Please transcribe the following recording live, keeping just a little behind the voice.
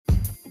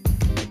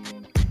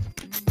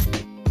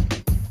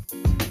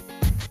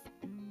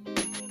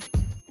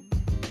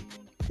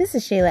This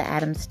is Shayla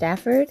Adams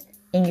Stafford,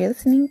 and you're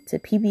listening to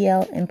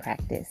PBL in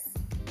Practice.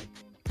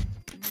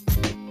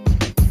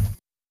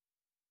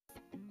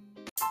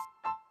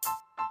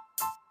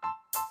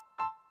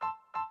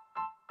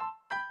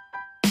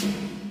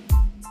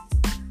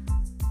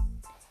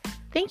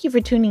 Thank you for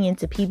tuning in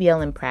to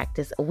PBL in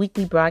Practice, a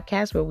weekly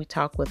broadcast where we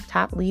talk with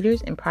top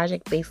leaders in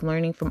project-based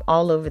learning from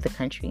all over the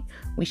country.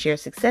 We share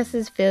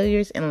successes,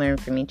 failures, and learn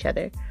from each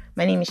other.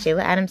 My name is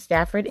Shayla Adams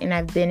Stafford, and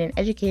I've been an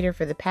educator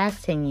for the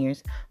past 10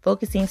 years,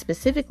 focusing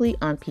specifically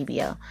on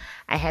PBL.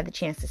 I had the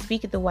chance to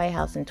speak at the White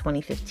House in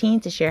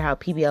 2015 to share how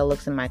PBL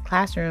looks in my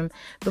classroom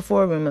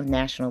before a room of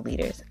national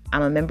leaders.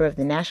 I'm a member of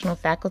the National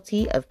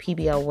Faculty of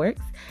PBL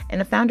Works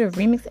and a founder of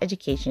Remix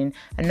Education,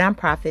 a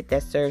nonprofit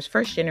that serves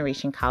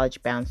first-generation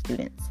college-bound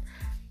students.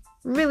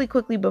 Really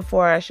quickly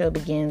before our show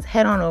begins,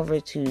 head on over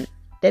to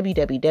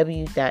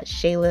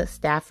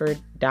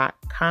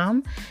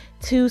www.shaylastafford.com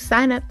to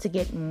sign up to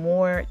get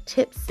more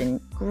tips and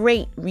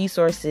great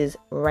resources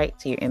right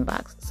to your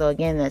inbox. So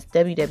again, that's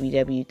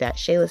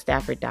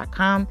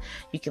www.shaylastafford.com.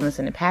 You can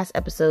listen to past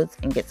episodes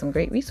and get some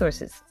great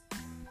resources.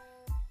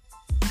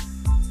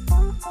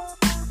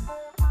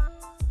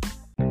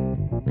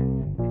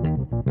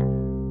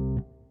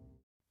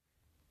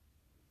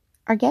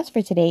 Our guest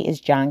for today is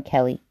John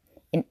Kelly,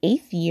 an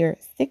 8th year,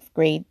 6th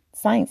grade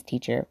science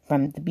teacher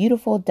from the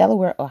beautiful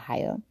Delaware,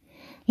 Ohio.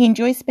 He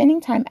enjoys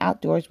spending time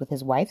outdoors with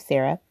his wife,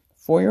 Sarah,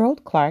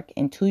 4-year-old Clark,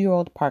 and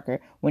 2-year-old Parker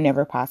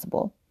whenever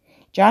possible.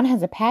 John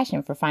has a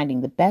passion for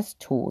finding the best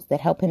tools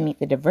that help him meet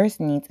the diverse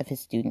needs of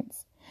his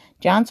students.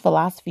 John's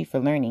philosophy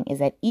for learning is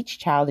that each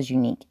child is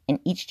unique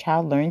and each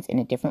child learns in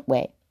a different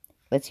way.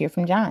 Let's hear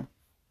from John.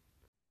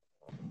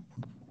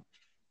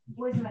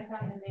 John,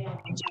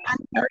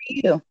 how are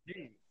you?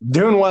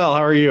 Doing well.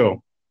 How are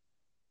you?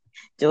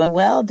 Doing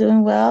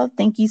well.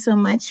 Thank you so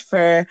much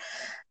for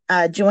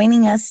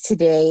joining us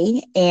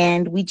today.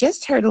 And we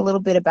just heard a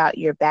little bit about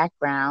your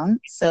background.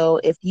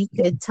 So if you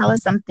could tell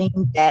us something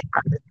that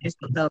our listeners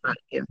don't know about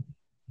you.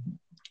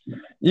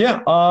 Yeah,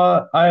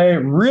 I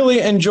really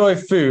enjoy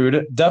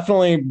food.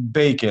 Definitely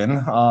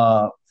bacon.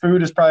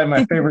 Food is probably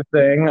my favorite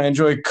thing. I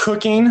enjoy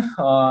cooking.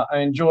 I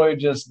enjoy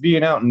just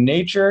being out in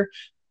nature.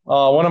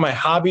 One of my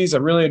hobbies, I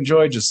really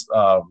enjoy just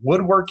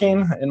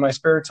woodworking in my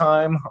spare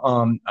time.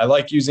 I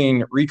like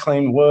using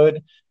reclaimed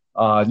wood.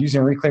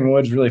 Using reclaimed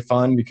wood is really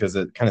fun because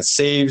it kind of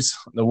saves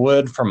the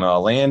wood from a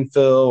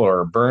landfill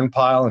or a burn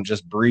pile and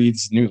just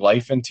breathes new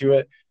life into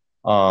it.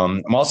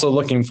 I'm also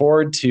looking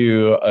forward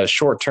to a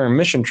short-term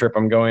mission trip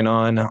I'm going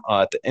on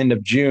at the end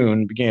of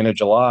June, beginning of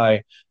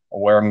July,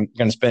 where I'm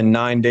going to spend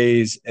 9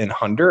 days in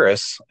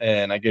Honduras,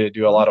 and I get to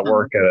do a lot of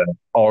work at an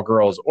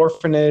all-girls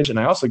orphanage, and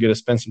I also get to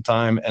spend some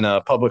time in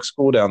a public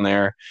school down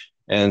there.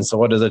 And so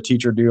what does a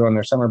teacher do on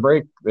their summer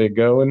break? They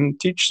go and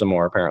teach some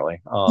more,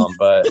 apparently.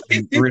 But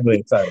I'm really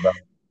excited about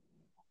it.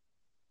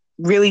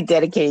 Really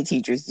dedicated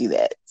teachers do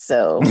that.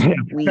 So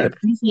we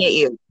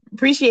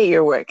appreciate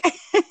your work.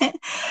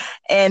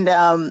 And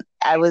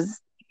I was,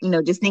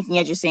 just thinking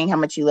as you're saying how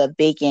much you love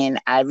bacon,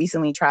 I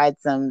recently tried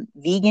some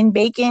vegan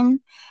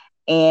bacon.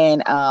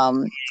 And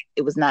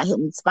it was not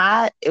hitting the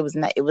spot. It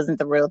wasn't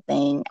the real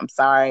thing. I'm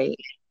sorry.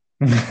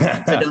 So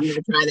don't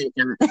ever try that,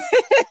 John.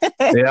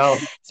 Yeah.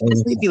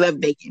 Especially if you love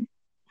bacon.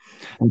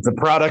 It's a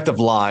product of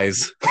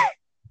lies.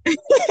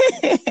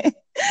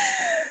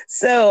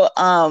 So,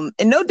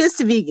 and no diss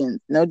to vegans.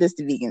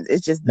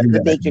 It's just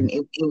the bacon.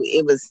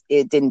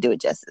 It didn't do it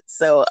justice.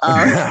 So,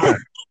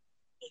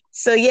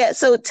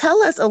 So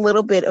tell us a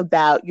little bit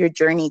about your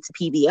journey to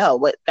PBL.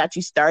 What got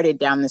you started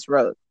down this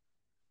road?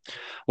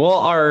 Well,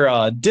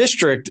 our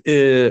district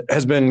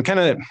has been kind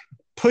of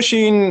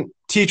pushing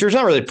teachers,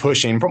 not really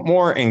pushing, but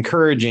more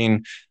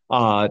encouraging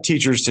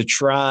teachers to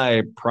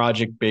try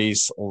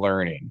project-based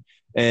learning.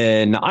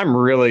 And I'm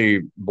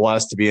really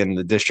blessed to be in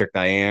the district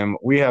I am.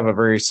 We have a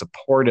very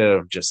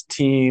supportive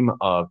team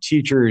of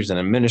teachers and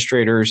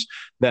administrators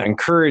that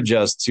encourage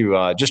us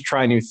to just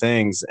try new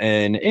things.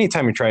 And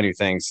anytime you try new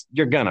things,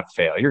 you're going to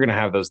fail. You're going to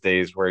have those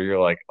days where you're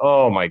like,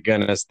 oh my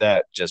goodness,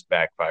 that just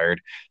backfired.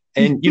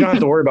 And you don't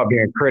have to worry about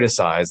being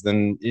criticized.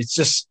 And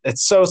it's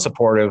so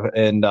supportive.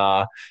 And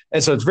so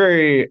it's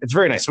very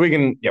nice. So we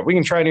can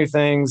try new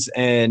things.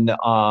 And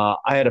I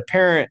had a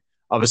parent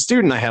of a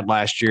student I had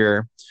last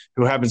year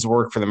who happens to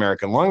work for the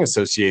American Lung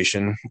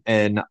Association.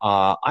 And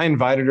I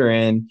invited her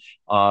in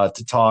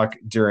to talk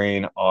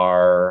during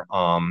our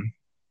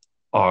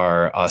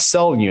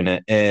cell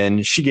unit.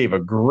 And she gave a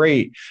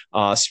great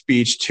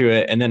speech to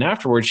it. And then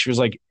afterwards, she was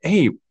like,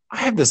 hey, I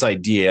have this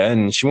idea.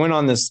 And she went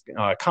on this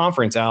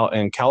conference out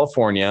in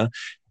California.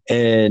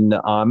 And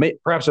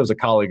perhaps it was a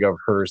colleague of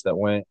hers that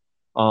went.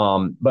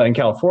 But in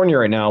California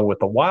right now with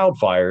the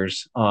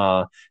wildfires,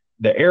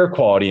 the air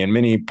quality in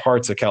many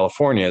parts of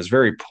California is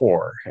very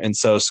poor. And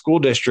so school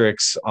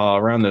districts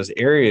around those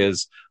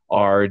areas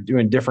are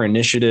doing different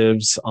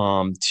initiatives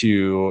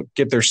to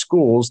get their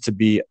schools to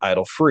be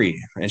idle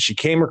free. And she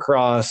came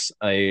across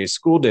a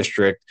school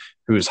district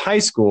whose high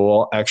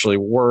school actually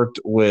worked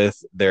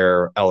with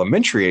their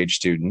elementary age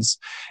students.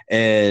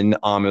 And it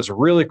was a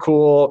really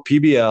cool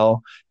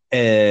PBL.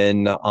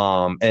 And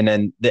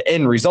then the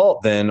end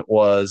result then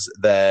was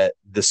that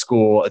the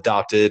school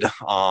adopted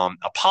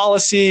a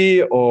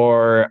policy,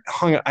 or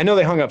I know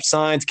they hung up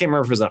signs. Can't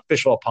remember if it was an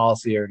official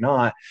policy or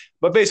not,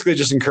 but basically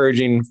just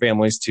encouraging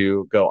families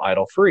to go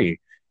idle free.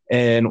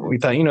 And we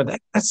thought,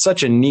 that's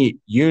such a neat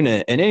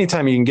unit. And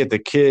anytime you can get the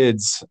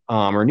kids,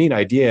 or neat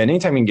idea, and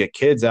anytime you can get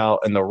kids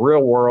out in the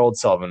real world,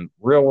 solving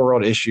real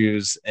world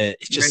issues, and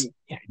it's just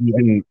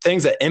even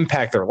things that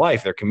impact their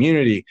life, their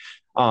community.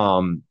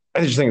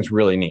 I just think it's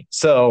really neat.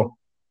 So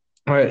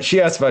she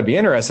asked if I'd be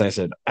interested. I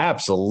said,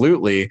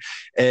 absolutely.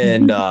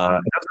 And that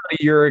was about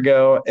a year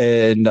ago.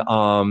 And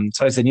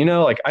so I said,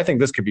 I think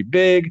this could be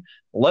big.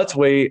 Let's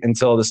wait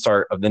until the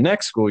start of the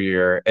next school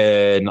year.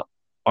 And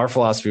our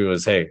philosophy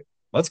was, hey,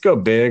 let's go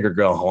big or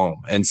go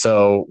home. And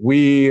so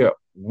we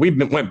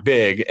went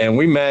big, and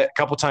we met a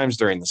couple times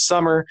during the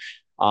summer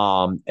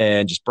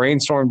and just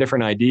brainstormed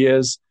different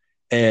ideas.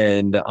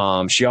 And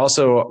she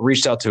also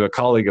reached out to a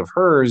colleague of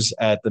hers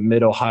at the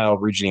Mid-Ohio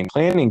Regional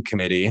Planning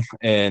Committee.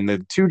 And the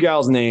two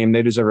gals' name,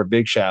 they deserve a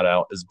big shout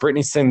out, is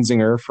Brittany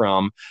Sinzinger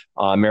from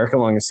American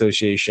Lung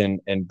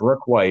Association and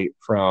Brooke White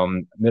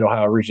from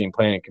Mid-Ohio Regional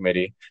Planning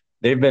Committee.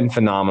 They've been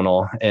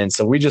phenomenal. And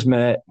so we just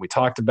met, we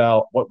talked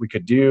about what we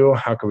could do,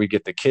 how could we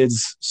get the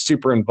kids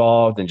super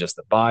involved and just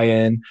the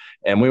buy-in,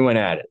 and we went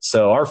at it.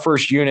 So our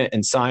first unit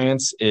in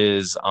science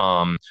is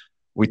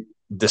we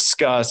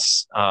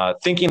discuss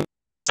thinking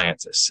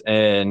scientists.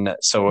 And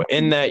so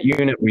in that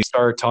unit, we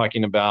start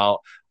talking about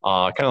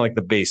kind of like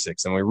the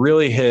basics, and we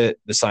really hit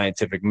the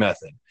scientific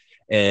method.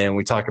 And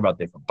we talk about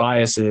different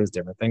biases,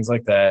 different things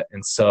like that.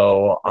 And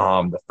so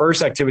the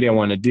first activity I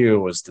wanted to do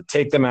was to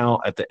take them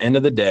out at the end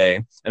of the day.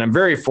 And I'm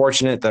very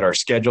fortunate that our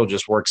schedule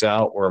just works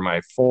out where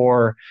my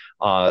 4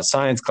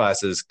 science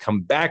classes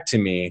come back to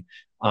me.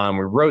 We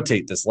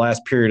rotate this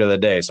last period of the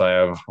day. So I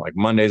have like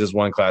Mondays is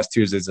one class,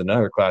 Tuesdays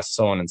another class,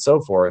 so on and so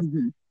forth.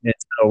 Mm-hmm. And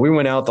so we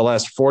went out the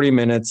last 40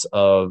 minutes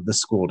of the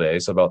school day.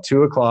 So about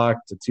 2:00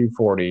 to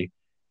 2:40.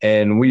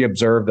 And we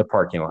observed the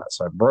parking lot.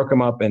 So I broke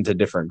them up into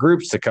different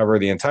groups to cover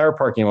the entire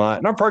parking lot.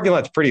 And our parking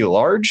lot's pretty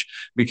large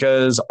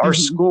because our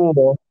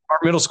school, our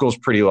middle school is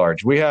pretty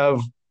large. We're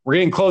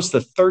getting close to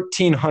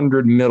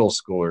 1,300 middle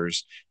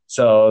schoolers.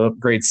 So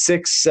grades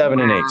 6,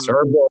 7, and 8. So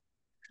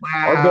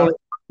our building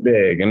is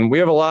big, and we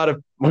have a lot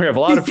of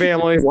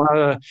families,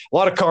 a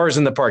lot of cars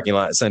in the parking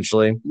lot,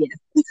 essentially. Yes.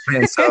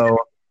 And so,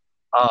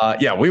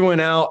 we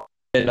went out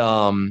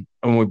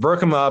and we broke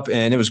them up,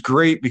 and it was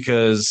great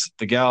because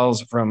the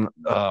gals from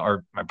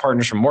my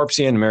partners from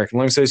Morpsey and American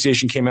Lung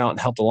Association came out and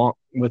helped along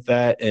with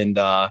that.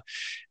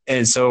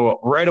 And so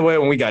right away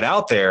when we got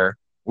out there,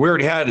 we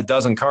already had a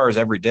dozen cars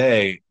every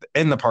day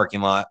in the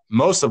parking lot,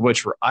 most of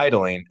which were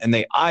idling, and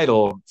they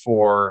idled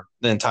for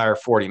the entire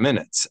 40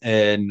 minutes.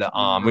 And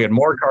we had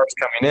more cars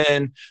coming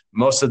in.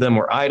 Most of them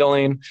were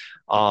idling.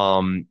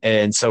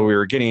 And so we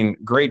were getting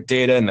great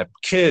data, and the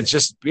kids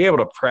just be able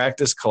to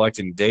practice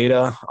collecting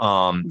data.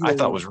 I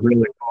thought was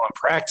really cool, and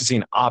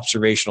practicing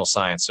observational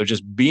science. So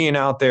just being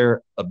out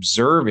there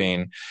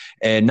observing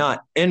and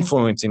not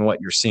influencing what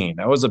you're seeing.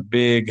 That was a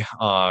big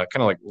kind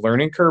of like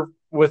learning curve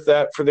with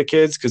that for the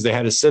kids, because they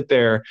had to sit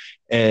there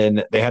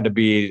and they had to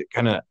be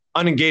kind of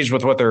unengaged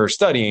with what they're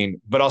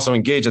studying, but also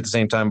engaged at the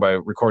same time by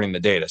recording the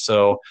data.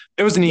 So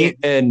it was neat.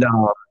 And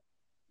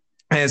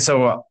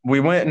so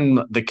we went, and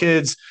the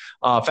kids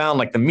found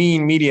like the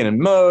mean, median, and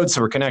mode. So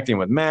we're connecting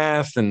with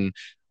math, and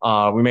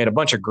we made a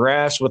bunch of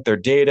graphs with their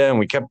data, and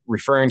we kept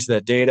referring to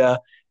that data.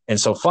 And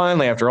so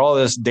finally, after all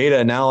this data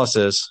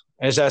analysis,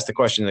 I just asked the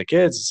question to the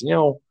kids,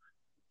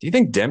 do you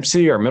think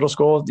Dempsey, our middle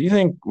school, do you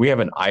think we have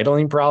an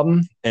idling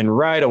problem? And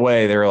right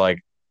away they were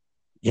like,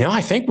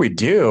 I think we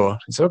do.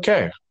 It's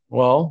okay.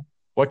 Well,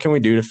 what can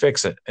we do to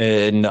fix it?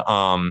 And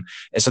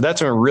so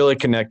that's when we really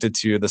connected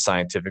to the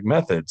scientific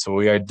method. So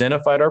we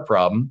identified our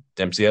problem.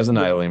 Dempsey has an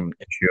idling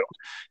issue.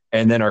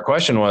 And then our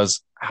question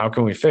was, how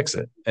can we fix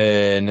it?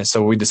 And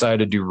so we decided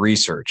to do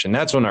research. And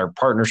that's when our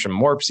partners from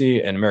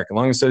Morpsey and American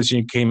Lung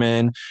Association came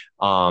in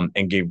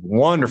and gave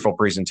wonderful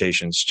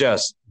presentations,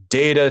 just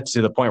data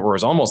to the point where it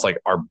was almost like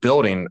our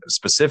building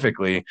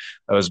specifically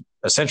that was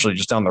essentially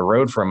just down the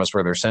road from us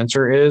where their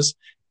sensor is.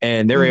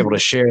 And they were able to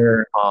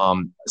share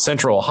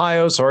Central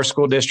Ohio. So our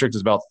school district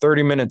is about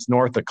 30 minutes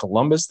north of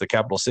Columbus, the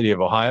capital city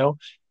of Ohio.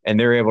 And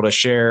they're able to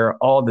share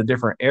all the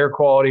different air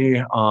quality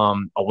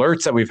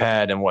alerts that we've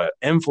had and what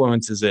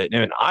influences it.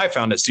 And I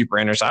found it super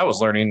interesting. I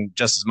was learning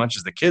just as much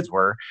as the kids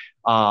were.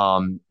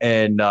 And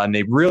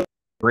they really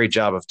did a great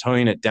job of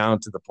toning it down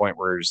to the point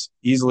where it's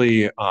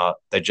easily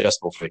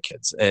digestible for the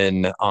kids.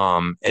 And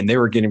they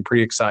were getting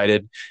pretty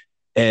excited.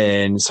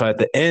 And so at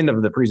the end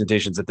of the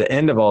presentations, at the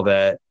end of all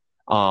that,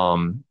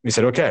 we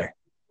said, okay,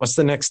 what's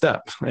the next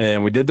step?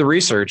 And we did the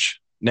research.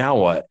 Now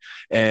what?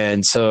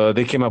 And so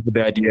they came up with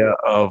the idea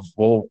of,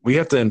 well, we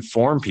have to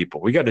inform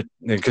people. We got to,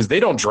 because they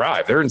don't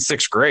drive. They're in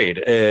 6th grade.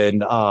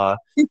 And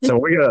so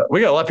we got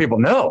to let people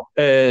know.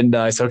 And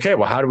I said, okay,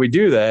 well, how do we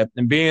do that?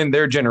 And being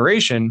their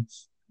generation,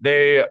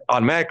 they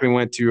automatically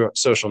went to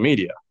social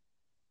media.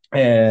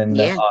 And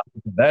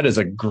that is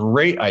a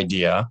great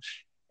idea.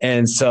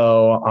 And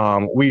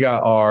so we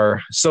got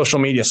our social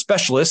media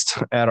specialist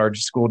at our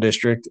school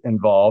district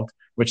involved,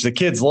 which the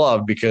kids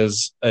love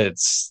because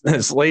it's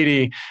this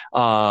lady,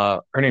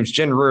 her name's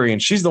Jen Ruri,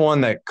 and she's the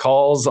one that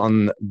calls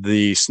on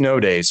the snow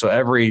day. So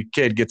every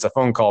kid gets a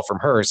phone call from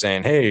her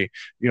saying, hey,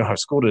 you don't have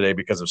school today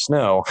because of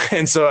snow.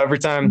 And so every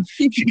time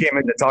she came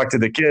in to talk to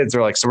the kids,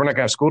 they're like, so we're not going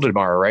to have school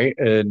tomorrow, right?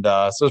 And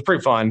so it's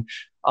pretty fun.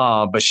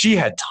 But she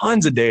had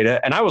tons of data,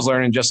 and I was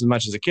learning just as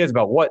much as the kids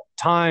about what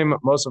time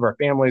most of our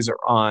families are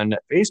on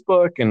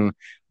Facebook and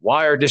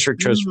why our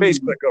district chose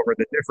Facebook over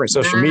the different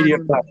social media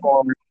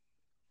platforms.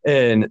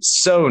 And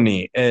so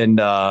neat. And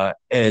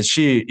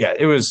she,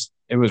 it was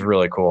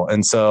really cool.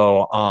 And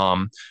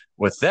so,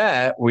 with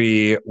that,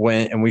 we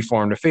went and we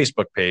formed a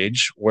Facebook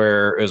page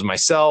where it was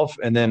myself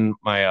and then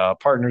my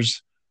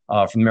partners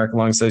from the American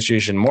Lung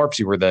Association,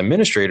 MORPSI, were the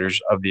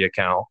administrators of the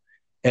account.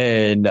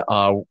 And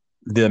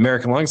the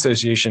American Lung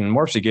Association and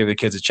MORPSI gave the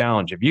kids a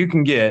challenge. If you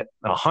can get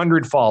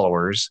 100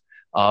 followers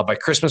by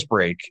Christmas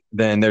break,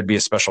 then there'd be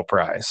a special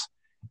prize.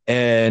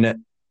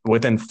 And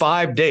within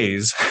 5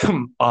 days,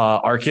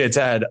 our kids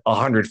had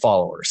 100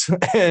 followers.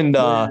 And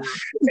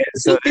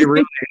so they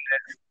really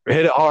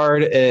hit it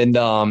hard. And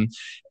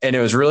it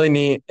was really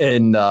neat.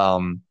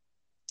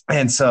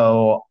 And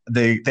so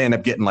they end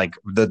up getting like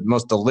the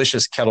most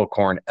delicious kettle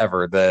corn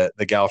ever.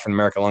 The gal from the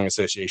American Lung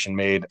Association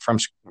made from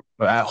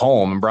at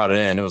home and brought it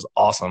in. It was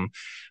awesome.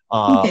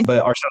 But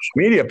our social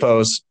media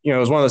posts, it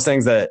was one of those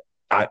things that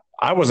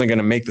I wasn't going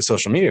to make the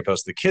social media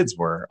post. The kids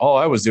were. All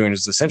I was doing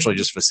is essentially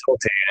just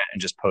facilitating it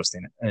and just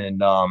posting it.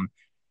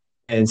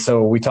 And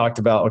so we talked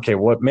about, okay,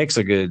 what makes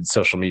a good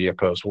social media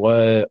post?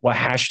 What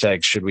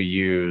hashtags should we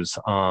use?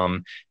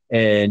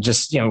 And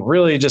just,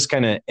 really just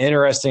kind of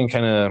interesting,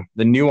 kind of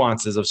the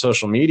nuances of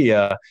social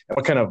media and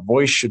what kind of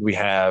voice should we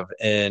have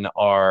in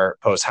our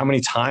posts? How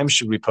many times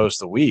should we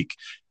post a week?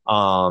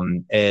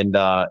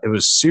 It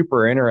was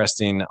super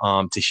interesting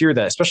to hear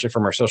that, especially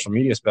from our social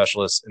media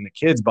specialists, and the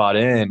kids bought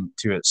in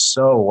to it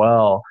so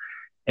well.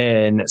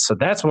 And so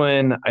that's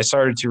when I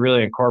started to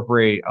really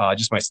incorporate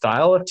just my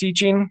style of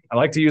teaching. I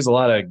like to use a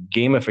lot of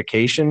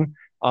gamification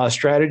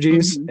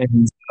strategies.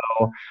 And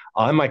so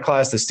in my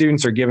class, the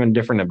students are given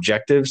different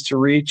objectives to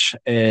reach.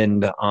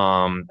 And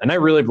I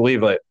really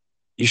believe that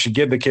you should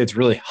give the kids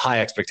really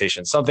high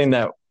expectations, something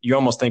that you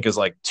almost think is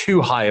like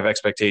too high of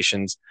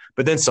expectations,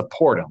 but then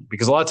support them,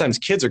 because a lot of times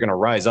kids are going to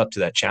rise up to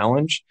that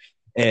challenge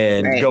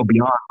and go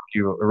beyond what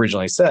you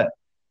originally set.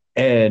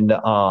 And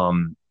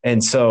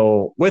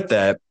so with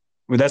that,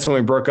 that's when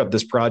we broke up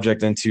this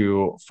project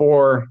into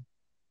 4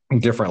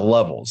 different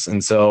levels.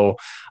 And so,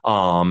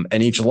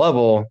 and each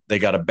level, they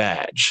got a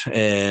badge,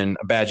 and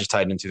a badge is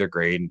tied into their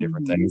grade and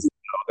different things. So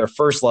their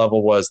first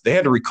level was they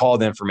had to recall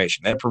the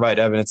information. They had to provide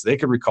evidence. They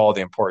could recall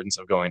the importance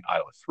of going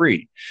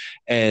idle-free.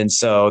 And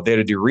so they had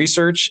to do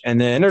research.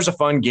 And then there's a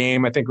fun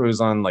game. I think it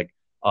was on like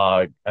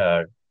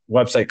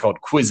website called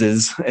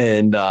Quizzes,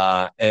 and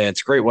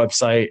it's a great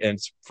website and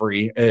it's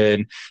free.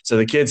 And so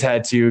the kids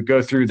had to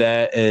go through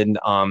that and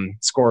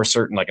score a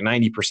certain, like a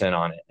 90%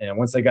 on it. And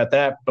once they got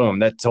that, boom,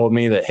 that told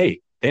me that, hey,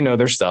 they know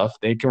their stuff.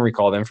 They can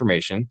recall the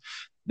information.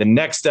 The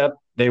next step,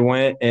 they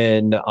went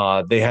and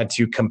they had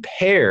to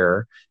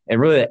compare and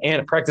really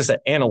practice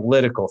that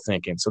analytical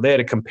thinking. So they had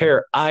to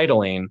compare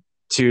idling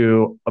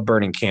to a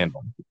burning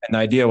candle. And the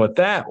idea with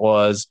that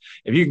was,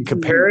 if you can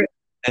compare it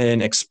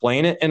and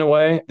explain it in a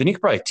way, then you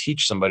could probably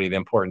teach somebody the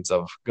importance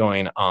of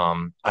going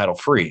idle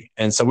free.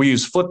 And so we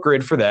use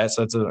Flipgrid for that.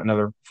 So that's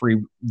another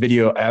free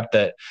video app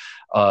that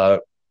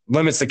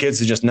limits the kids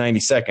to just 90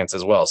 seconds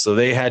as well. So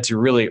they had to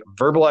really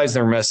verbalize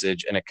their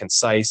message in a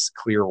concise,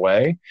 clear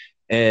way.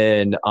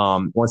 And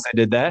once they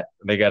did that,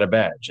 they got a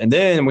badge. And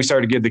then we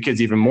started to give the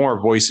kids even more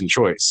voice and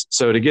choice.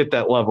 So to get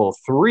that level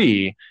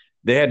 3,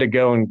 they had to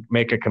go and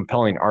make a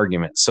compelling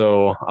argument.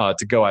 So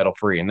to go idle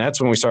free. And that's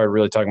when we started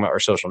really talking about our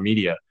social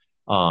media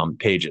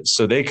pages.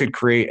 So they could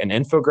create an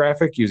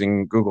infographic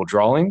using Google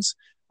Drawings.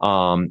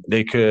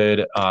 They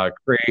could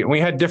create,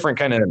 we had different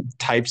kind of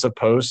types of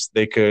posts.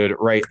 They could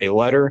write a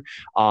letter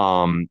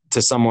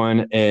to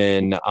someone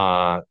in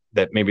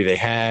that maybe they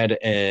had,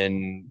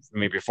 and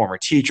maybe a former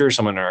teacher,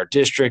 someone in our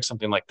district,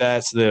 something like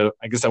that. So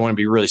I guess that wouldn't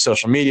be really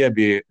social media, it'd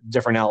be a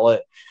different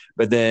outlet.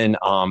 But then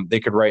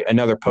they could write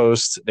another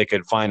post. They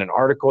could find an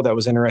article that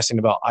was interesting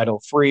about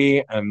idle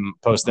free and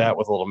post that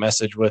with a little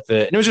message with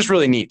it. And it was just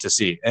really neat to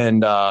see.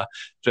 And so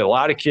a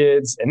lot of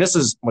kids, and this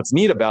is what's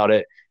neat about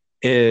it,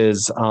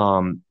 is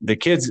the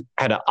kids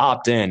had to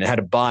opt in, had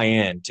to buy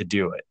in to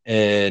do it.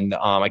 And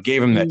I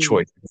gave them that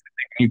choice.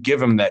 When you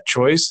give them that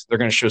choice, they're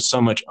going to show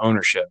so much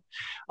ownership.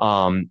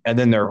 And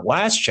then their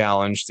last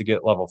challenge to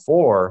get level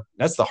 4,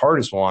 that's the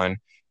hardest one.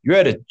 You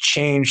had to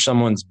change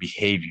someone's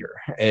behavior.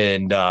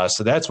 And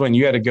so that's when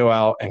you had to go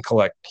out and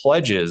collect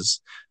pledges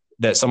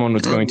that someone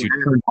was going to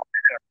turn off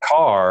their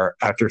car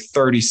after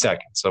 30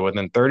 seconds. So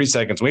within 30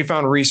 seconds, we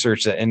found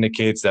research that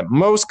indicates that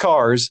most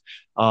cars,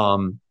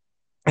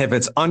 if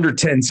it's under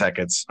 10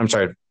 seconds,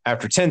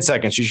 after 10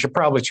 seconds, you should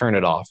probably turn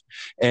it off.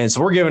 And so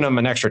we're giving them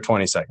an extra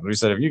 20 seconds. We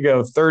said, if you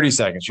go 30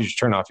 seconds, you should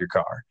turn off your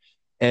car.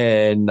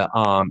 and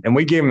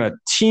we gave them a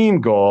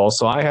team goal.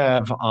 So I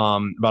have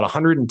about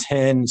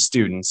 110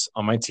 students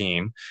on my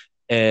team,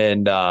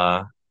 and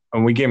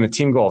we gave them a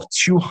team goal of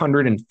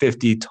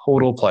 250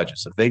 total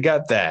pledges. If they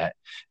got that,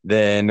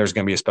 then there's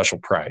going to be a special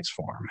prize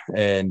for them.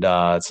 And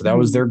so that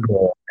was their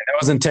goal. And that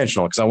was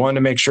intentional because I wanted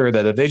to make sure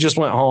that if they just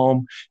went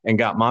home and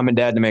got mom and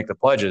dad to make the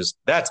pledges,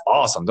 that's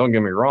awesome. Don't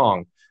get me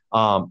wrong.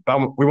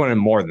 But we wanted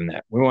more than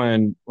that. We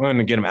wanted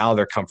to get them out of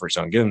their comfort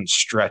zone, get them to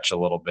stretch a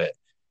little bit.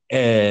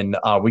 And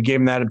we gave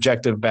them that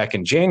objective back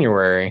in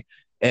January.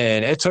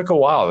 And it took a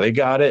while. They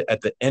got it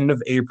at the end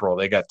of April.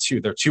 They got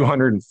their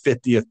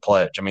 250th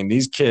pledge. I mean,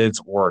 these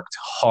kids worked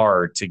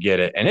hard to get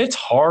it. And it's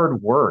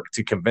hard work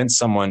to convince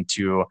someone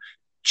to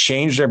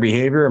change their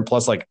behavior and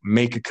plus like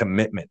make a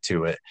commitment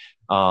to it.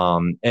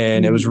 And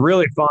it was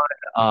really fun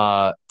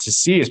to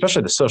see,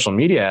 especially the social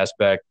media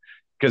aspect,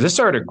 because this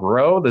started to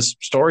grow. This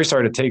story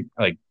started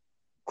to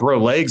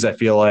grow legs, I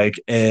feel like.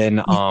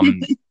 And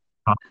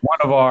one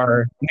of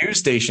our news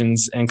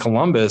stations in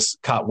Columbus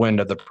caught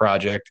wind of the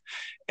project.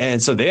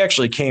 And so they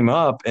actually came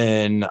up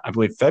in, I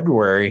believe,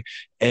 February,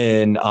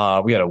 and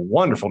we had a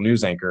wonderful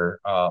news anchor,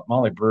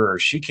 Molly Brewer.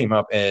 She came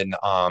up and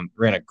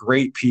ran a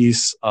great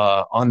piece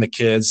on the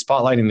kids,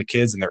 spotlighting the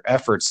kids and their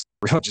efforts.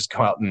 Really just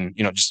go out and,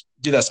 just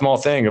do that small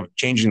thing of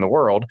changing the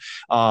world.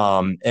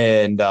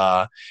 And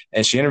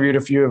she interviewed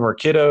a few of our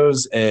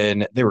kiddos,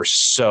 and they were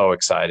so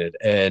excited.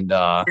 And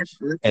the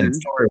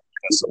story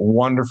was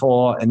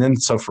wonderful. And then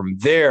so from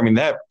there, I mean,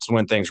 that's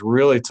when things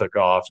really took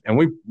off. And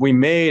we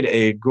made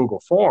a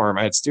Google form.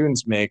 I had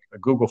students make a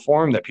Google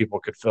form that people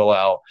could fill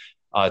out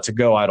to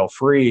go idle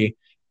free.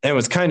 And it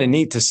was kind of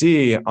neat to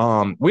see.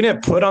 We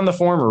didn't put on the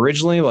form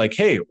originally, like,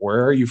 hey,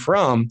 where are you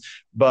from?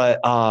 But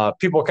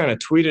people kind of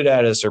tweeted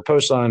at us or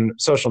posted on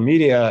social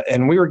media,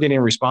 and we were getting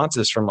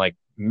responses from like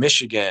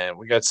Michigan.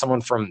 We got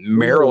someone from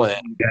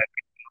Maryland.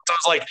 So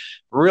it's like,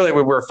 really,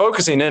 we were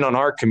focusing in on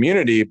our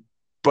community,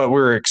 but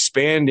we were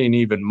expanding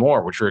even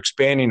more, which we're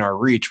expanding our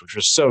reach, which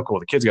was so cool.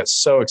 The kids got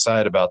so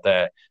excited about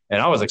that.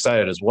 And I was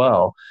excited as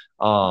well.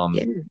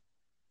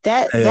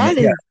 That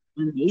is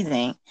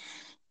amazing.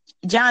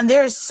 John,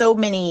 there's so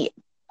many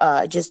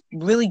just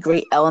really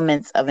great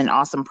elements of an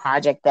awesome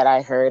project that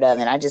I heard of,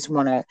 and I just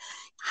want to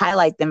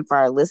highlight them for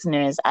our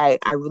listeners. I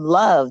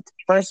loved,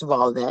 first of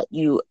all, that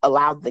you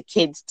allowed the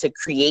kids to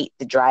create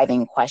the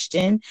driving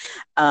question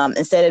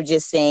instead of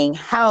just saying,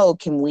 how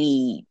can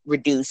we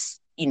reduce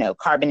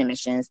carbon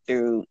emissions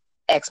through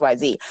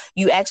XYZ.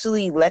 You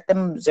actually let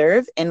them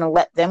observe and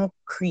let them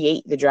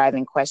create the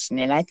driving question.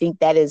 And I think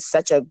that is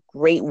such a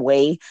great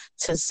way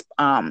to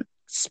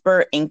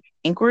spur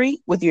inquiry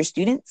with your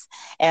students.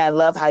 And I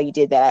love how you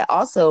did that. I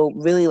also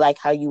really like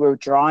how you were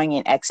drawing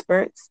in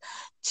experts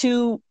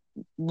to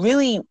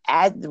really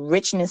add the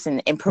richness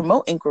and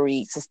promote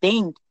inquiry,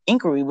 sustained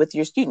inquiry with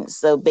your students.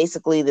 So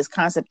basically this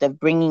concept of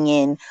bringing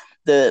in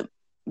the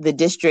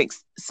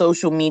district's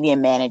social media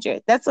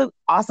manager. That's an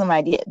awesome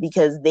idea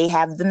because they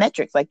have the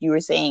metrics, like you were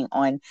saying,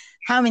 on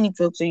how many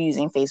folks are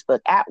using Facebook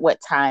at what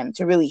time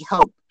to really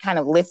help kind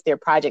of lift their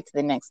project to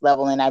the next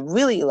level. And I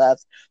really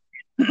loved,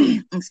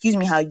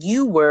 how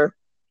you were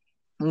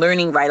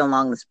learning right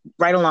along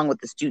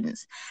with the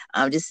students,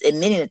 just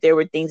admitting that there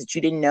were things that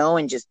you didn't know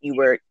and just you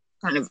were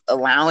kind of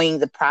allowing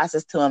the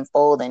process to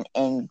unfold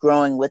and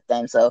growing with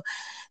them. So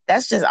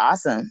that's just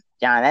awesome,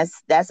 John.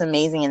 That's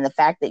amazing. And the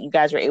fact that you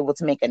guys were able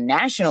to make a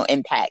national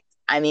impact.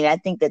 I mean, I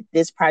think that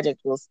this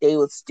project will stay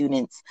with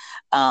students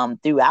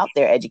throughout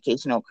their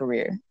educational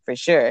career for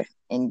sure.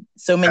 And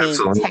so many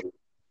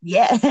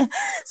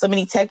so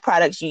many tech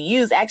products you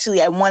use.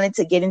 Actually, I wanted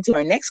to get into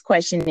our next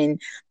question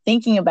and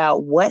thinking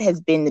about what has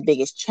been the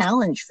biggest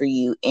challenge for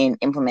you in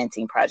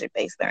implementing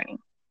project-based learning.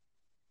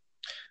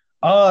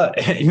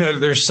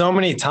 There's so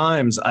many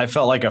times I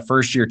felt like a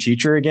first year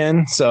teacher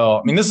again. So,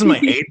 I mean, this is my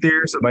 8th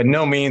year. So by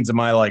no means am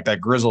I like that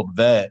grizzled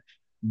vet,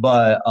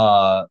 but,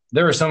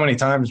 there were so many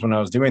times when I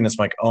was doing this,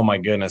 like, oh my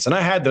goodness. And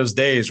I had those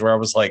days where I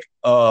was like,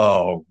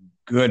 oh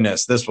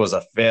goodness, this was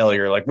a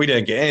failure. Like we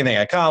didn't get anything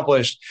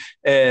accomplished,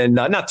 and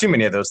not too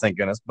many of those, thank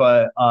goodness.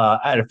 But, I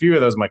had a few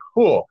of those. I'm like,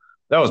 cool,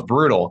 that was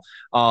brutal.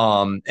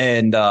 But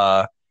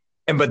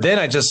then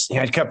I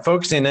kept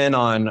focusing in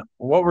on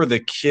what was the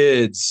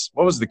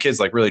kids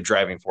like really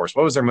driving force?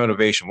 What was their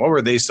motivation? What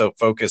were they so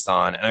focused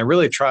on? And I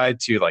really tried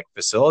to like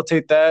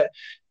facilitate that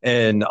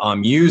and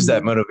use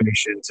that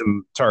motivation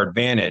to our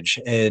advantage.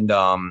 And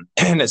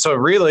so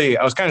really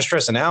I was kind of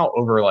stressing out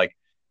over like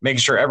making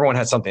sure everyone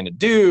had something to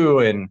do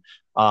and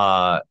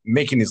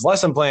making these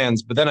lesson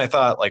plans. But then I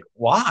thought, like,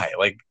 why?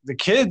 Like the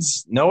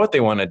kids know what they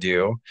want to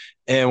do,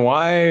 and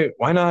why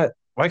not?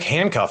 Like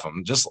handcuff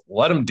them, just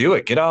let them do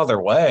it, get out of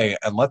their way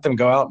and let them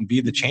go out and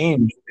be the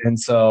change. And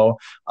so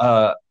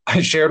I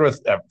shared in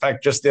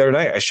fact, just the other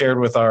night, I shared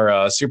with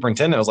our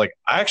superintendent, I was like,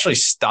 I actually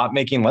stopped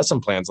making lesson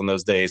plans on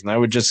those days. And I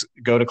would just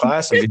go to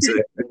class and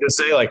just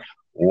say like,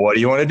 what do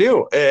you want to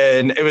do?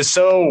 And it was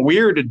so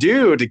weird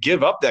to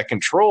give up that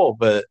control.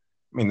 But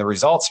I mean, the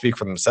results speak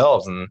for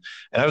themselves. And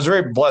I was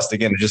very blessed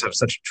again to just have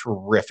such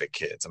terrific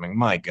kids. I mean,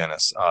 my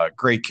goodness,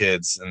 great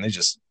kids. And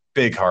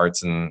big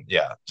hearts, and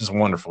yeah, just a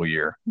wonderful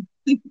year.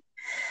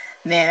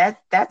 Man,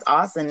 that's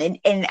awesome.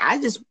 And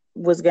I just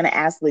was going to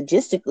ask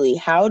logistically,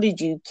 how did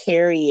you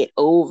carry it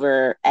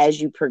over as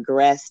you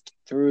progressed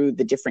through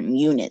the different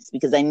units?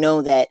 Because I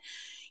know that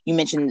you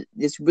mentioned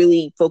this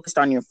really focused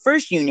on your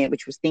first unit,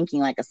 which was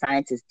thinking like a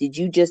scientist. Did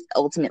you just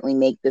ultimately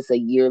make this a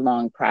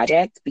year-long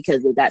project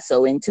because they got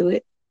so into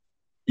it?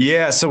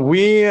 Yeah, so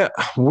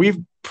we've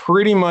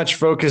pretty much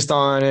focused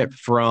on it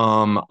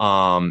from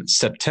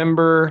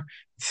September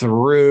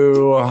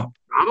through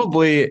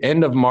probably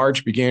end of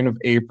March, beginning of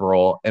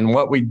April. And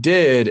what we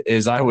did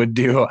is I would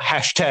do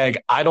hashtag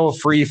idle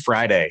free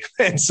Friday.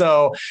 And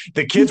so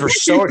the kids were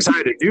so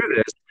excited to do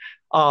this.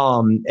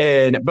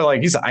 But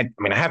like you said, I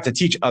mean, I have to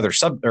teach other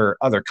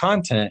other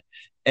content.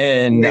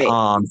 And Right.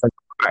 all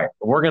right,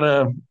 we're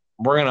gonna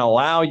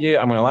allow you,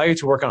 I'm gonna allow you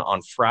to work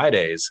on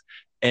Fridays.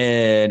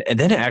 And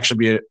then it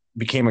actually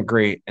became a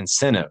great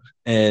incentive.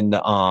 And so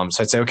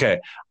I'd say, okay,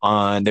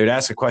 they would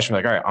ask a question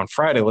like, all right, on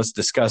Friday, let's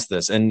discuss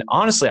this. And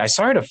honestly, I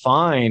started to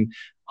find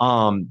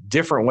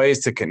different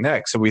ways to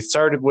connect. So we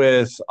started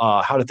with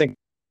how to think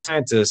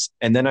scientists,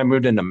 and then I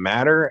moved into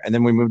matter, and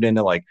then we moved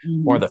into like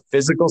more of the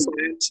physical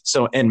science.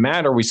 So in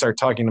matter, we started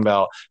talking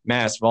about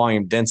mass,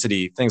 volume,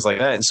 density, things like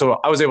that. And so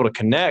I was able to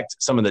connect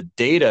some of the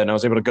data, and I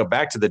was able to go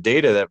back to the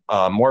data that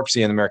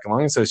MORPSI and the American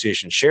Lung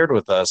Association shared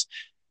with us.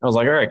 I was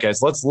like, all right,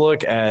 guys, let's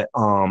look at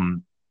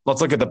the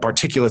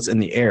particulates in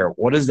the air.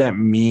 What does that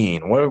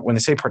mean? When they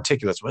say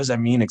particulates, what does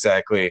that mean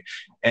exactly?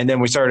 And then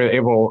we started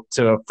able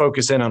to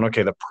focus in on,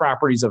 okay, the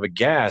properties of a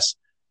gas,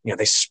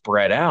 they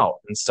spread out.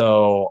 And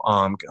so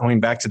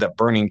going back to that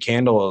burning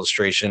candle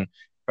illustration,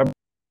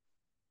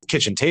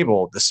 kitchen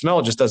table, the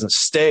smell just doesn't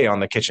stay on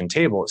the kitchen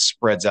table. It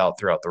spreads out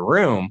throughout the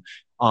room.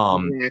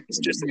 It's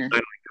just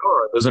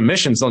those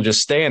emissions don't just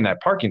stay in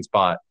that parking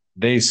spot.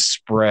 They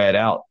spread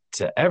out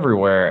to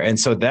everywhere. And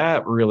so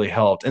that really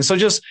helped. And so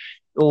just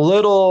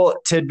little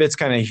tidbits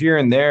kind of here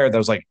and there that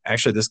was like,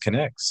 actually, this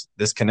connects.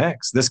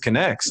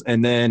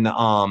 And then,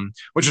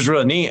 which was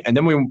really neat. And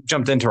then we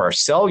jumped into our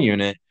cell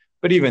unit.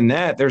 But even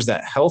that, there's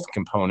that health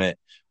component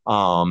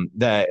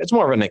that it's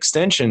more of an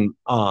extension.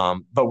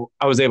 But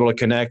I was able to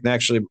connect. And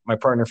actually, my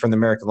partner from the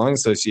American Lung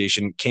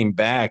Association came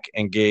back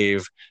and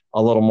gave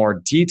a little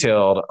more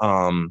detailed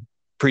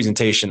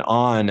presentation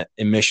on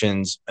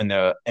emissions and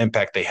the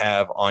impact they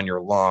have on your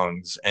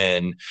lungs.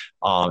 And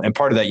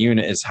part of that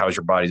unit is how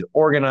your body's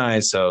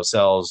organized. So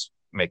cells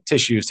make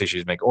tissues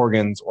make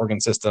organs,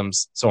 organ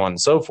systems, so on and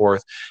so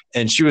forth.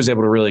 And she was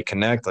able to really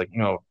connect, like,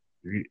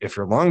 if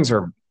your lungs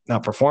are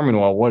not performing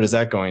well, what is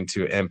that going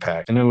to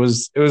impact? And it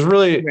was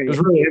really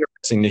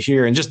interesting to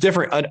hear, and just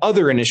different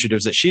other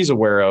initiatives that she's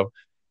aware of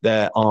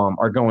that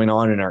are going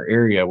on in our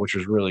area, which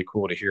was really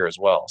cool to hear as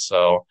well.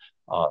 So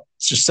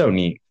it's just so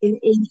neat.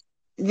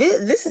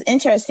 This is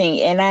interesting,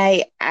 and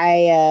I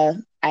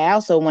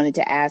also wanted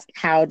to ask,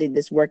 how did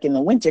this work in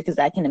the winter? Because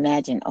I can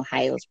imagine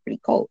Ohio is pretty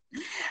cold.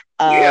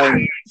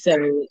 The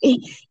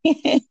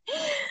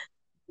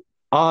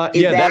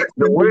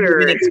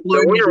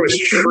winter was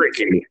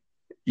tricky.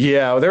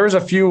 Yeah, there was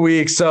a few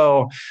weeks.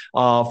 So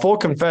full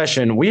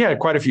confession, we had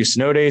quite a few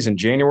snow days in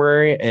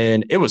January,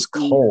 and it was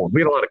cold.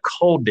 We had a lot of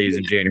cold days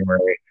in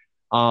January.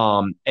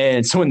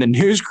 And so when the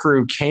news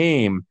crew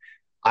came,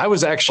 I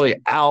was actually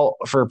out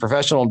for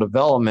professional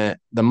development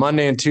the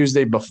Monday and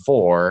Tuesday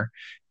before.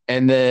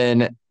 And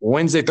then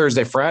Wednesday,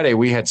 Thursday, Friday,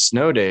 we had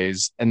snow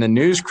days, and the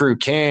news crew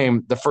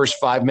came the first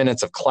 5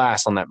 minutes of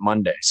class on that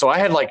Monday. So I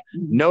had like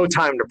no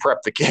time to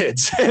prep the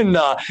kids, and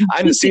I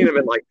hadn't seen them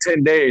in like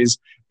 10 days.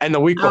 And the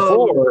week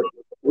before,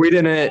 we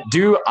didn't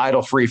do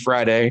Idle Free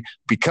Friday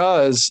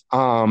because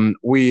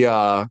we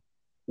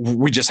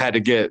just had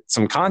to get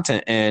some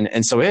content in.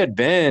 And so it had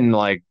been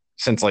like,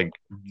 since like,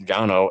 I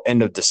don't know,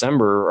 end of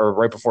December or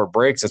right before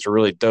break since we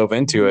really dove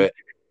into it.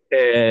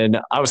 And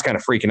I was kind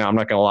of freaking out. I'm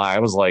not going to lie. I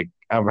was like,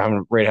 I'm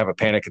ready to have a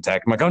panic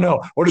attack. I'm like, oh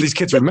no, what do these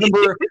kids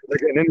remember? They're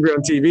getting interviewed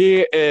on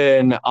TV.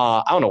 And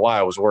I don't know why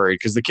I was worried,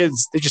 because the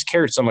kids, they just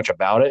cared so much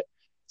about it.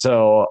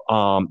 So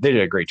they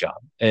did a great job.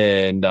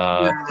 And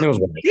it was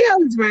wonderful. Yeah, I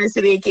was rise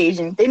to the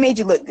occasion. They made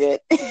you look good.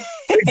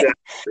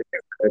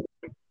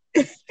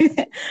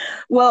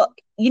 Well,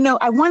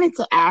 I wanted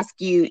to ask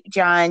you,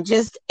 John,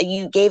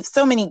 you gave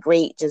so many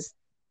great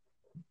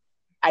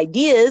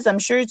ideas, I'm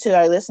sure, to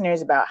our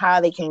listeners about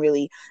how they can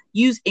really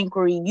use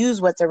inquiry, use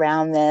what's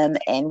around them,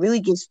 and really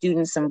give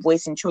students some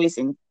voice and choice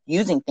in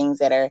using things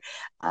that are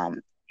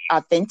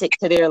authentic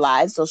to their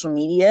lives, social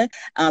media,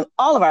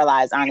 all of our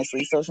lives,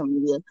 honestly, social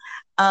media.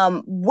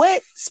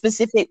 What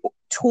specific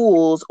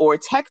tools or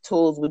tech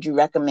tools would you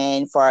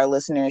recommend for our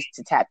listeners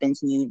to tap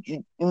into?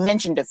 You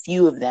mentioned a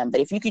few of them,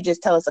 but if you could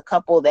just tell us a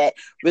couple that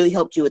really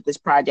helped you with this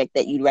project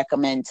that you'd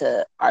recommend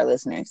to our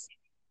listeners.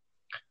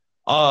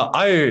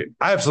 I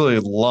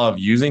absolutely love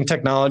using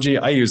technology.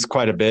 I use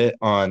quite a bit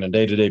on a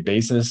day-to-day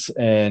basis.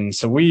 And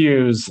so we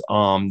use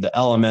the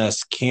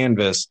LMS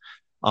Canvas,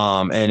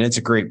 and it's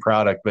a great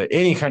product. But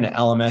any kind of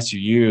LMS you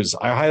use,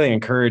 I highly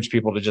encourage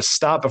people to just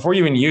stop before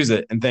you even use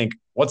it and think,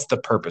 what's the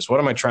purpose? What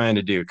am I trying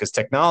to do? Because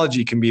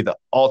technology can be the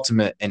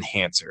ultimate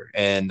enhancer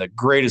and the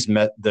greatest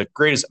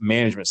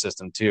management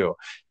system too.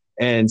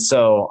 And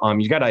so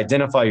you got to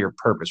identify your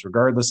purpose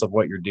regardless of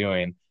what you're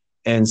doing.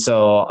 And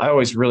so I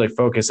always really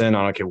focus in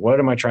on, okay, what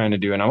am I trying to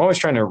do? And I'm always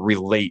trying to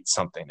relate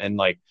something and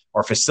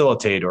or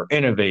facilitate or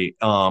innovate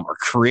or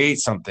create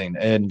something.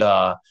 And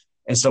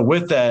so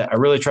with that, I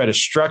really try to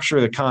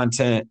structure the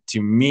content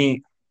to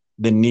meet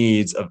the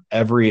needs of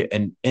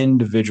an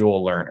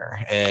individual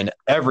learner. And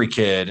every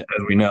kid,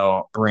 as we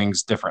know,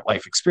 brings different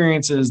life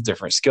experiences,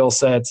 different skill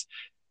sets.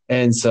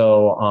 And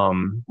so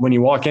when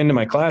you walk into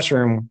my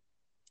classroom,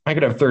 I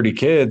could have 30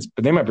 kids,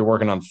 but they might be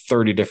working on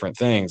 30 different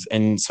things.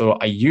 And so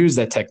I use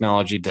that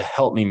technology to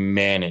help me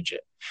manage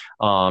it.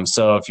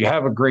 So if you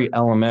have a great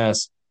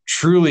LMS,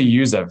 truly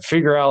use that,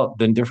 figure out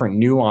the different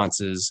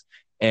nuances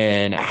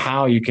and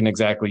how you can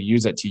exactly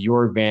use it to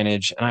your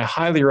advantage. And I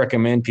highly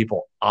recommend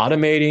people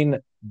automating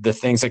the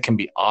things that can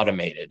be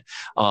automated.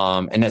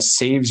 And that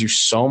saves you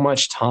so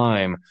much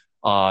time.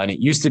 And it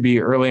used to be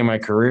early in my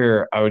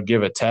career, I would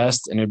give a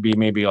test and it'd be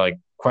maybe like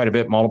quite a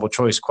bit multiple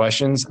choice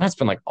questions. And I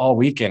spent like all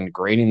weekend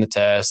grading the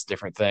test,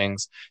 different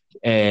things,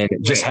 and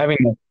just having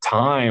the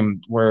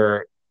time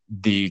where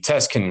the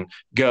test can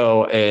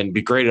go and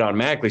be graded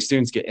automatically.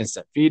 Students get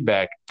instant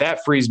feedback.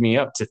 That frees me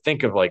up to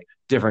think of like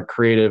different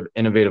creative,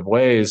 innovative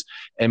ways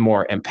and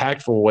more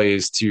impactful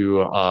ways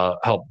to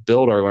help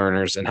build our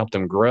learners and help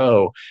them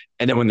grow.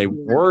 And then when they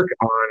work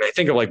on, I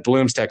think of like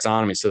Bloom's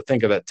taxonomy. So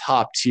think of that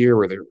top tier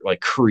where they're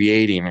like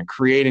creating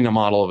a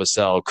model of a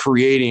cell,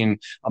 creating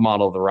a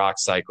model of the rock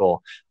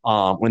cycle.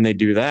 When they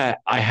do that,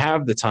 I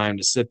have the time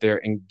to sit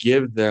there and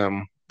give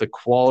them the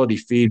quality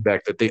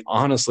feedback that they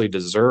honestly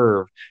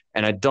deserve.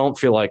 And I don't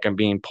feel like I'm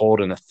being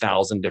pulled in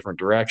 1,000 different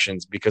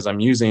directions because I'm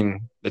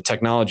using the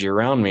technology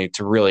around me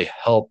to really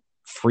help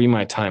free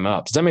my time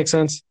up. Does that make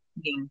sense?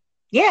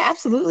 Yeah,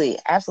 absolutely.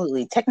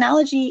 Absolutely.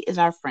 Technology is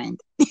our friend.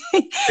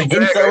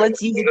 And so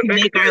let's use it to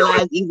make our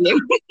lives easier.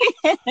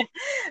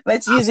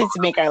 Let's use it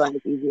to make our lives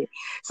easier.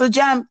 So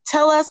John,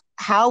 tell us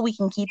how we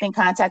can keep in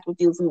contact with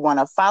you if we want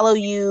to follow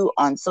you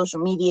on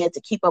social media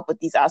to keep up with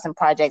these awesome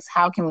projects.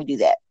 How can we do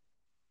that?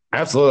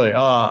 Absolutely.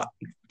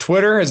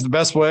 Twitter is the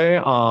best way.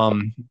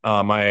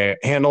 My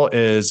handle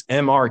is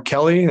MR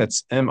Kelley.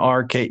 That's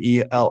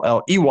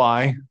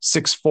MRKELLEY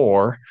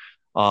 64.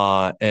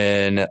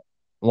 And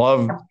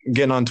love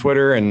getting on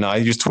Twitter, and I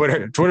use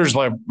Twitter. Twitter's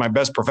like my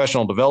best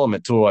professional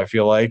development tool, I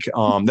feel like.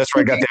 That's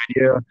where I got the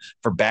idea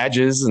for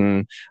badges,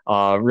 and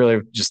really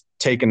just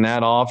taking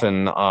that off,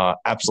 and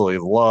absolutely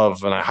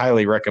love, and I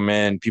highly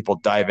recommend people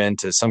dive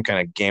into some kind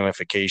of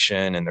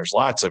gamification, and there's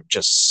lots of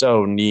just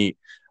so neat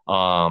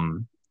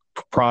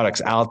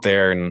products out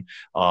there, and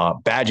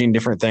badging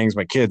different things.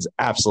 My kids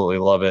absolutely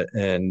love it,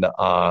 and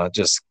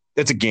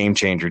it's a game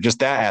changer. Just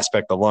that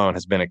aspect alone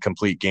has been a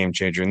complete game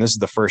changer. And this is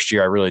the first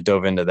year I really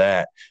dove into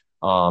that.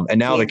 And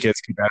now the kids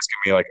keep asking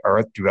me like,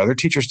 do other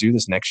teachers do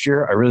this next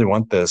year? I really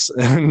want this.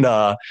 And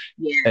so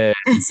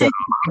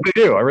they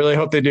do. I really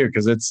hope they do,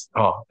 because it's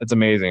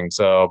amazing.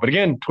 So, but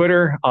again,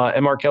 Twitter,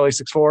 MR Kelley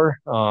 64.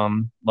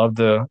 Love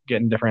to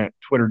get in different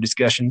Twitter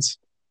discussions.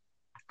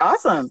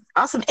 Awesome.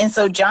 And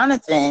so,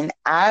 Jonathan,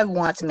 I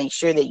want to make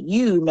sure that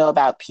you know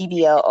about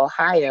PBL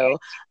Ohio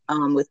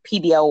with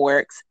PBL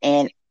Works,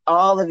 and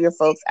all of your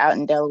folks out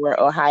in Delaware,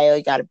 Ohio.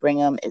 You got to bring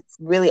them. It's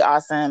really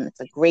awesome. It's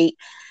a great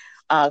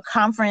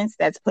conference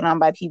that's put on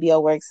by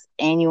PBL Works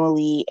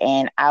annually,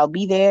 and I'll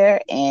be there.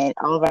 And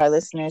all of our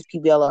listeners,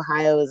 PBL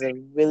Ohio is a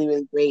really,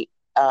 really great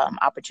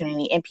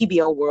opportunity, and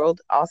PBL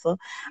World also.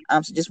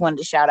 So just wanted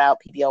to shout out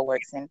PBL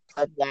Works and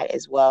plug that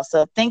as well.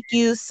 So thank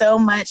you so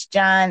much,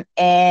 John,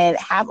 and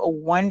have a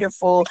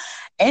wonderful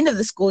end of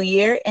the school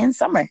year and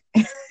summer.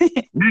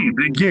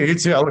 Thank you. You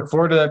too. I look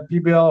forward to that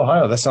PBL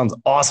Ohio. That sounds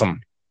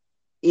awesome.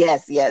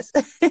 Yes.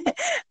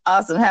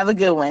 Awesome. Have a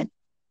good one.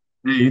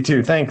 Yeah, you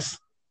too. Thanks.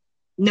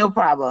 No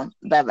problem.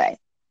 Bye-bye.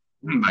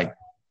 Bye.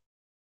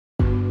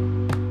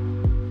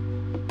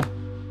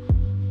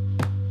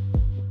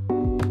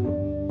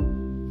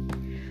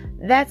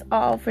 That's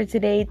all for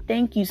today.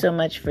 Thank you so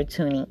much for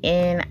tuning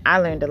in. I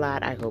learned a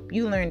lot. I hope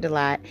you learned a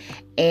lot.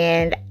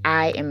 And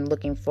I am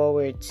looking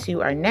forward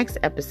to our next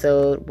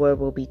episode, where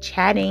we'll be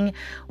chatting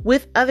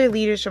with other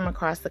leaders from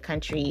across the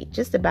country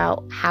just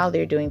about how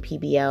they're doing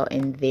PBL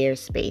in their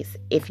space.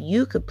 If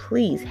you could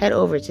please head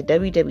over to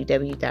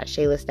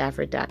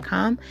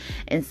www.shaylastafford.com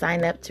and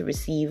sign up to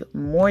receive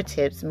more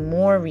tips,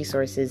 more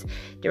resources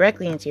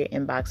directly into your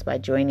inbox by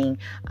joining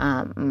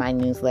my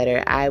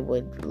newsletter. I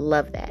would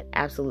love that.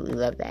 Absolutely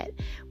love that.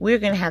 We're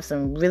going to have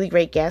some really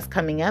great guests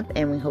coming up,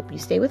 and we hope you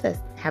stay with us.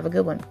 Have a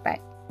good one. Bye.